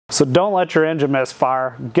So don't let your engine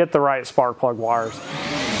misfire. Get the right spark plug wires.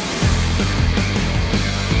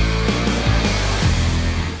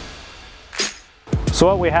 So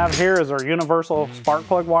what we have here is our universal spark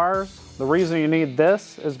plug wires. The reason you need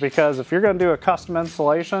this is because if you're going to do a custom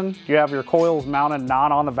installation, you have your coils mounted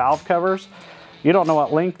not on the valve covers, you don't know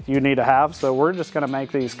what length you need to have, so we're just going to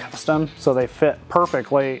make these custom so they fit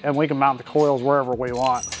perfectly and we can mount the coils wherever we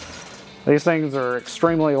want. These things are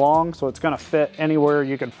extremely long, so it's going to fit anywhere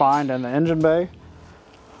you can find in the engine bay.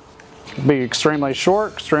 It can be extremely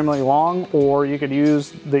short, extremely long, or you could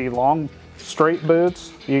use the long straight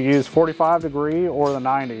boots. You use 45 degree or the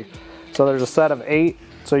 90. So there's a set of 8,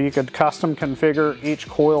 so you could custom configure each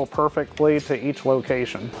coil perfectly to each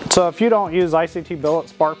location. So if you don't use ICT Billet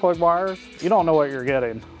spark plug wires, you don't know what you're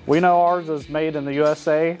getting. We know ours is made in the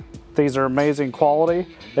USA. These are amazing quality.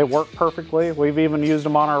 They work perfectly. We've even used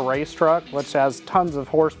them on our race truck, which has tons of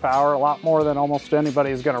horsepower, a lot more than almost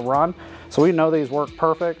anybody is going to run. So we know these work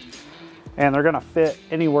perfect, and they're going to fit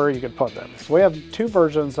anywhere you could put them. So we have 2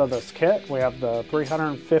 versions of this kit. We have the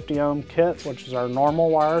 350 ohm kit, which is our normal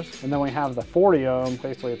wires, and then we have the 40 ohm.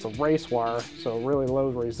 Basically it's a race wire, so really low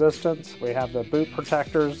resistance. We have the boot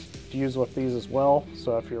protectors to use with these as well.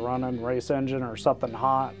 So if you're running race engine or something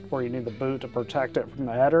hot where you need the boot to protect it from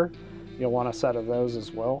the header, you'll want a set of those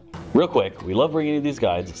as well. Real quick, we love bringing you these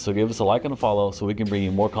guides, so give us a like and a follow so we can bring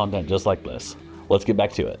you more content just like this. Let's get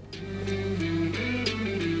back to it.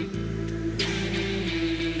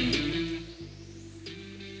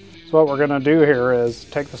 So what we're going to do here is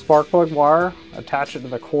take the spark plug wire, attach it to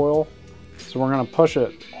the coil. So we're going to push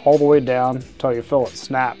it all the way down until you feel it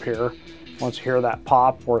snap here. Once you hear that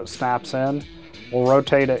pop where it snaps in, we'll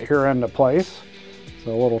rotate it here into place.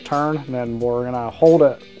 So a little turn, and then we're going to hold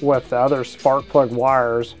it with the other spark plug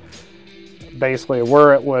wires, basically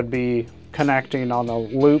where it would be connecting on the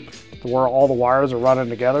loop where all the wires are running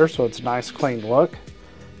together, so it's a nice clean look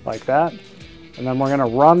like that. And then we're going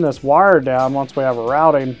to run this wire down once we have a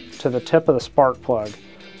routing to the tip of the spark plug.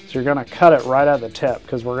 So you're going to cut it right at the tip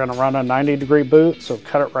because we're going to run a 90-degree boot, so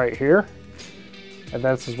cut it right here. And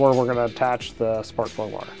this is where we're going to attach the spark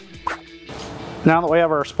plug wire. Now that we have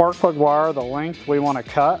our spark plug wire, the length we want to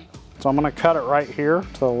cut, so I'm going to cut it right here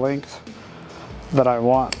to the length that I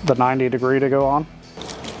want the 90-degree to go on.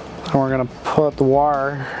 And we're going to put the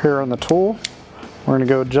wire here in the tool. We're going to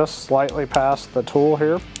go just slightly past the tool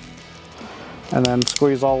here and then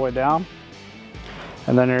squeeze all the way down.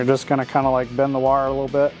 And then you're just going to kind of like bend the wire a little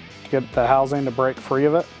bit to get the housing to break free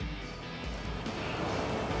of it.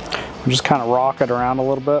 Just kind of rock it around a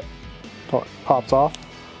little bit until it pops off.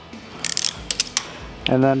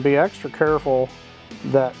 And then be extra careful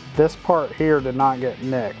that this part here did not get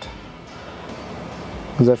nicked.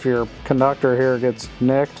 Because if your conductor here gets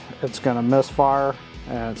nicked, it's going to misfire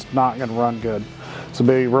and it's not going to run good. So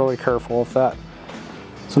be really careful with that.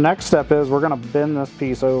 So next step is we're going to bend this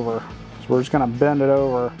piece over. So we're just going to bend it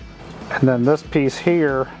over, and then this piece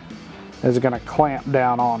here is going to clamp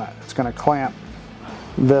down on it. It's going to clamp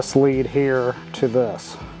this lead here to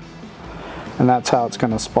this, and that's how it's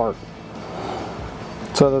going to spark.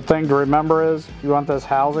 So the thing to remember is you want this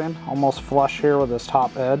housing almost flush here with this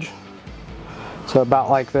top edge, so about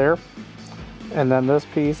like there, and then this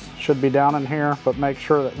piece should be down in here, but make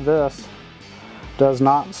sure that this does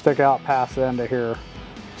not stick out past the end of here.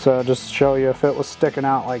 So just to show you, if it was sticking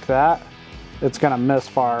out like that, it's going to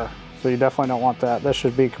misfire, so you definitely don't want that. This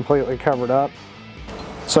should be completely covered up.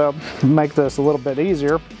 So to make this a little bit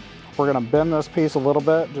easier, we're going to bend this piece a little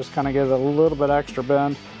bit, just kind of give it a little bit extra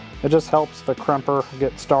bend. It just helps the crimper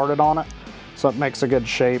get started on it, so it makes a good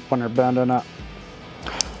shape when you're bending it.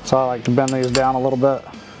 So I like to bend these down a little bit.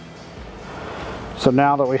 So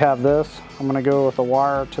now that we have this, I'm going to go with the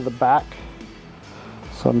wire to the back.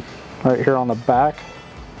 So right here on the back,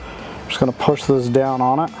 I'm just going to push this down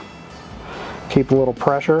on it, keep a little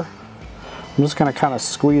pressure. I'm just going to kind of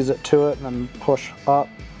squeeze it to it and then push up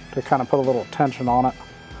to kind of put a little tension on it.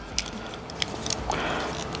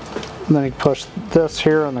 And then you push this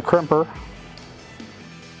here in the crimper.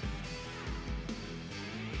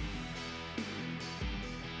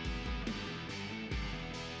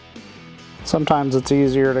 Sometimes it's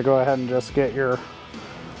easier to go ahead and just get your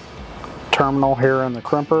terminal here in the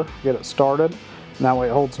crimper, get it started, and that way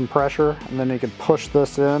it holds some pressure, and then you can push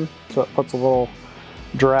this in so it puts a little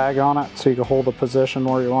drag on it so you can hold the position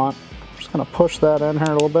where you want. I'm just going to push that in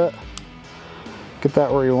here a little bit, get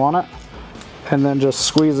that where you want it, and then just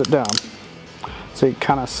squeeze it down. So you can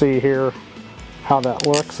kind of see here how that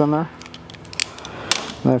looks in there.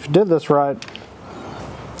 And if you did this right,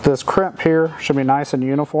 this crimp here should be nice and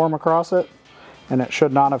uniform across it. and it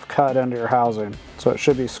should not have cut into your housing. So it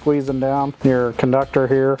should be squeezing down. Your conductor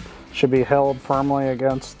here should be held firmly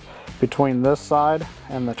against between this side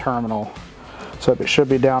and the terminal. So it should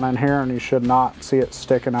be down in here, and you should not see it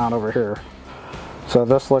sticking out over here. So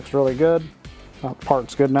this looks really good. That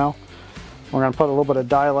part's good now. We're going to put a little bit of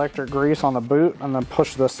dielectric grease on the boot and then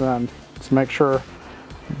push this in. So make sure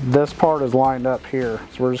this part is lined up here.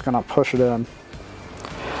 So we're just going to push it in.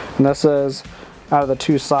 And this is, out of the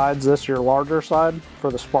two sides, this is your larger side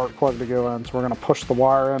for the spark plug to go in. So we're going to push the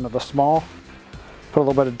wire into the small, put a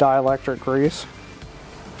little bit of dielectric grease.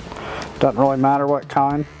 Doesn't really matter what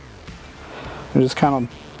kind. You just kind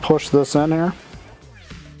of push this in here.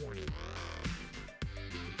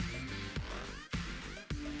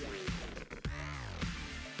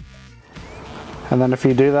 And then if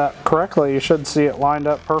you do that correctly, you should see it lined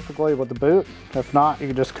up perfectly with the boot. If not, you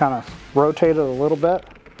can just kind of rotate it a little bit.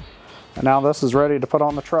 And now this is ready to put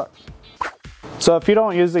on the truck. So if you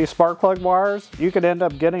don't use these spark plug wires, you could end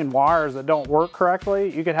up getting wires that don't work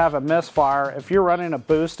correctly. You could have a misfire. If you're running a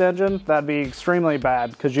boost engine, that'd be extremely bad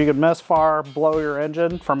because you could misfire, blow your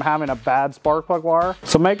engine from having a bad spark plug wire.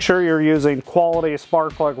 So make sure you're using quality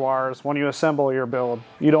spark plug wires when you assemble your build.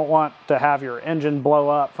 You don't want to have your engine blow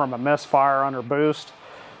up from a misfire under boost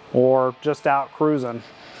or just out cruising.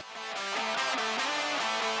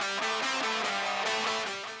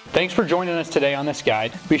 Thanks for joining us today on this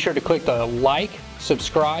guide. Be sure to click the like,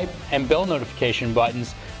 subscribe, and bell notification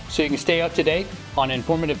buttons so you can stay up to date on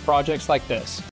informative projects like this.